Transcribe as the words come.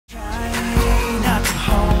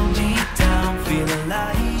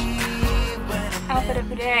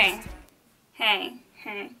Hey.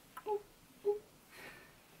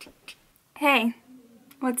 Hey,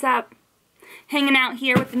 what's up? Hanging out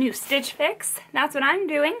here with the new Stitch Fix. That's what I'm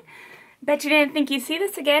doing. Bet you didn't think you'd see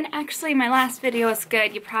this again. Actually, my last video was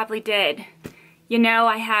good. You probably did. You know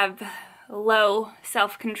I have low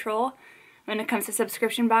self-control when it comes to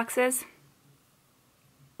subscription boxes.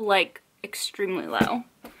 Like, extremely low.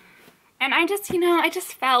 And I just, I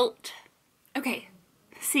just felt... Okay,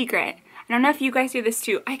 secret. I don't know if you guys do this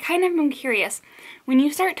too. I kind of am curious. When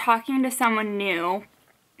you start talking to someone new,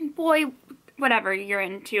 boy, whatever you're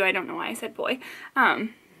into, I don't know why I said boy,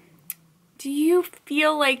 do you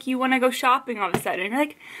feel like you want to go shopping all of a sudden? You're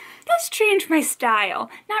like, let's change my style.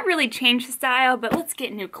 Not really change the style, but let's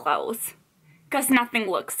get new clothes. Because nothing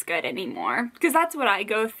looks good anymore. Because that's what I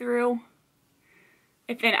go through.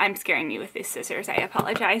 If I'm scaring you with these scissors, I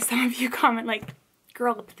apologize. Some of you comment like,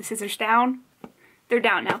 girl, put the scissors down. They're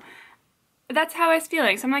down now. That's how I was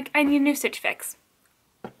feeling. So I'm like, I need a new Stitch Fix.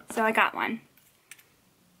 So I got one.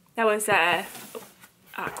 That was a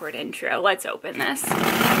awkward intro. Let's open this.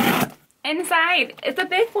 Inside, it's a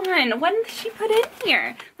big one. What did she put in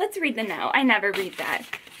here? Let's read the note. I never read that.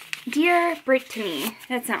 Dear Brittany,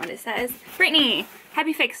 that's not what it says. Brittany,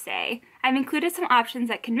 happy Fix Day. I've included some options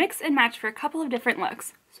that can mix and match for a couple of different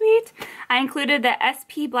looks. Sweet. I included the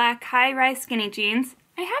SP Black high-rise skinny jeans.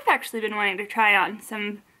 I have actually been wanting to try on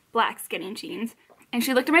some black skinny jeans. And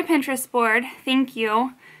she looked at my Pinterest board. Thank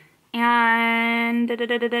you. And there's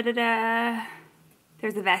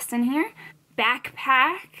a vest in here.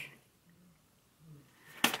 Backpack.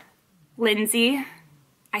 Lindsay,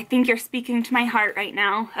 I think you're speaking to my heart right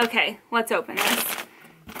now. Okay, let's open this.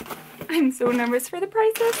 I'm so nervous for the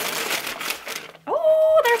prices.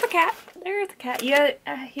 Oh, there's a cat. There's a cat.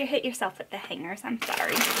 You hit yourself with the hangers. I'm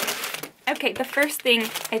sorry. Okay, the first thing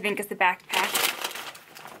I think is the backpack.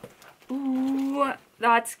 Ooh,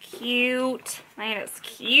 that's cute. That is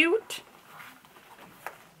cute.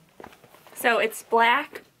 So it's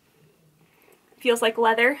black. Feels like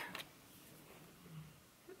leather.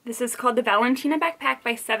 This is called the Valentina backpack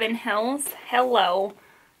by 7 Hills. Hello.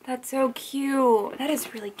 That's so cute. That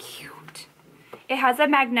is really cute. It has a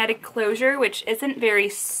magnetic closure, which isn't very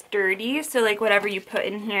sturdy. So like whatever you put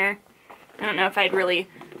in here, I don't know if I'd really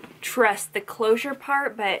trust the closure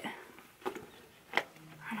part, but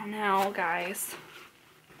I don't know, guys.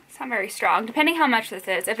 It's not very strong, depending how much this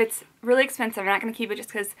is. If it's really expensive, I'm not going to keep it just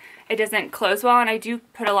because it doesn't close well, and I do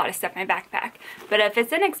put a lot of stuff in my backpack. But if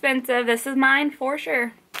it's inexpensive, this is mine for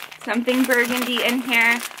sure. Something burgundy in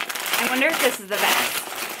here. I wonder if this is the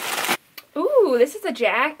vest. Ooh, this is a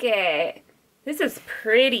jacket. This is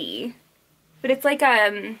pretty. But it's like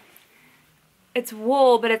it's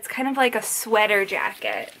wool, but it's kind of like a sweater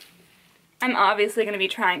jacket. I'm obviously going to be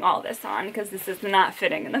trying all this on because this is not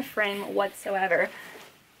fitting in the frame whatsoever.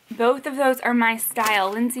 Both of those are my style.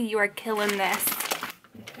 Lindsay, you are killing this.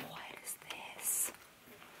 What is this?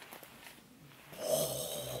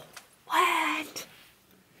 What?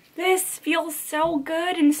 This feels so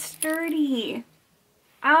good and sturdy.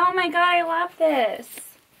 Oh my god, I love this.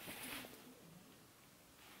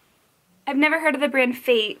 I've never heard of the brand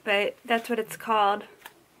Fate, but that's what it's called.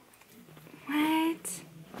 What?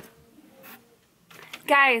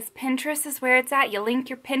 Guys, Pinterest is where it's at. You link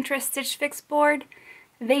your Pinterest Stitch Fix board,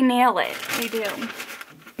 they nail it. They do.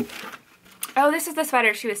 Oh, this is the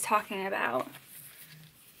sweater she was talking about.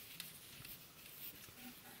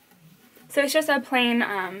 So it's just a plain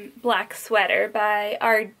black sweater by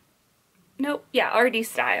RD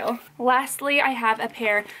Style. Lastly, I have a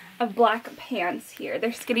pair of black pants here.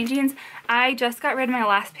 They're skinny jeans. I just got rid of my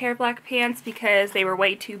last pair of black pants because they were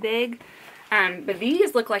way too big. But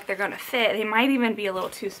these look like they're gonna fit. They might even be a little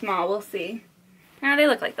too small. We'll see. No, they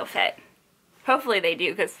look like they'll fit. Hopefully they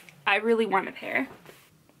do, because I really want a pair.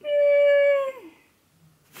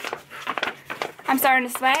 I'm starting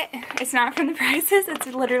to sweat. It's not from the prices. It's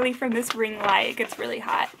literally from this ring light. It gets really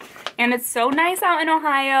hot. And it's so nice out in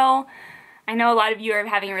Ohio. I know a lot of you are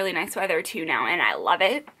having really nice weather too now, and I love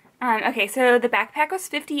it. Okay, so the backpack was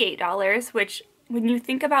 $58, which when you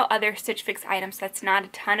think about other Stitch Fix items, that's not a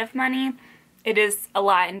ton of money. It is a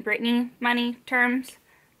lot in Brittany money terms,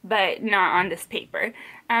 but not on this paper.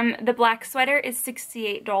 The black sweater is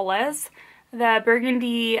 $68. The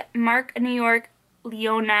burgundy Marc New York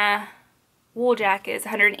Loanna wool jacket is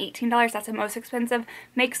 $118. That's the most expensive.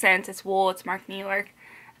 Makes sense. It's wool. It's Marc New York.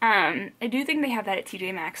 I do think they have that at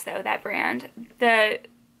TJ Maxx though, that brand. The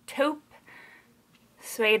taupe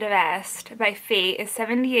suede vest by Fate is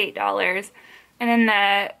 $78. And then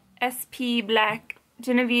the SP Black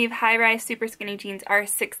Genevieve high-rise super skinny jeans are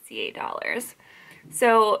 $68.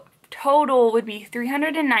 So total would be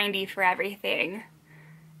 $390 for everything.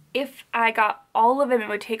 if I got all of them, it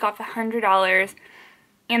would take off $100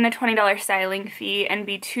 and the $20 styling fee and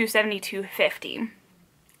be $272.50.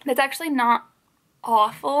 That's actually not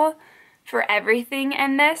awful for everything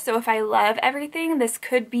in this. So if I love everything, this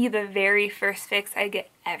could be the very first fix I get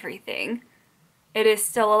everything. It is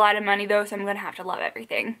still a lot of money though, so I'm going to have to love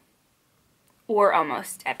everything. Or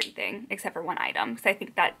almost everything, except for one item, because I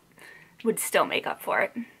think that would still make up for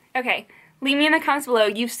it. Okay, leave me in the comments below.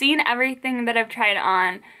 You've seen everything that I've tried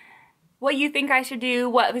on. What you think I should do,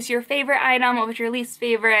 what was your favorite item, what was your least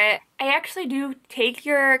favorite. I actually do take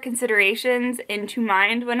your considerations into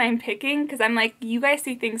mind when I'm picking, because I'm like, you guys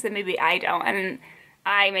see things that maybe I don't, and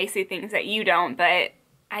I may see things that you don't, but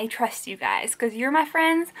I trust you guys, because you're my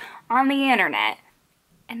friends on the internet,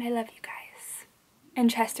 and I love you guys. And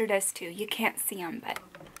Chester does too. You can't see him, but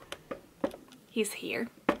he's here.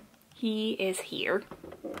 He is here.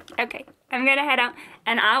 Okay, I'm gonna head out,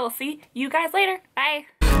 and I will see you guys later. Bye.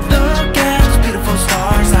 Look at those beautiful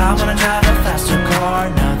stars. I wanna drive a faster car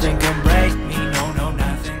now.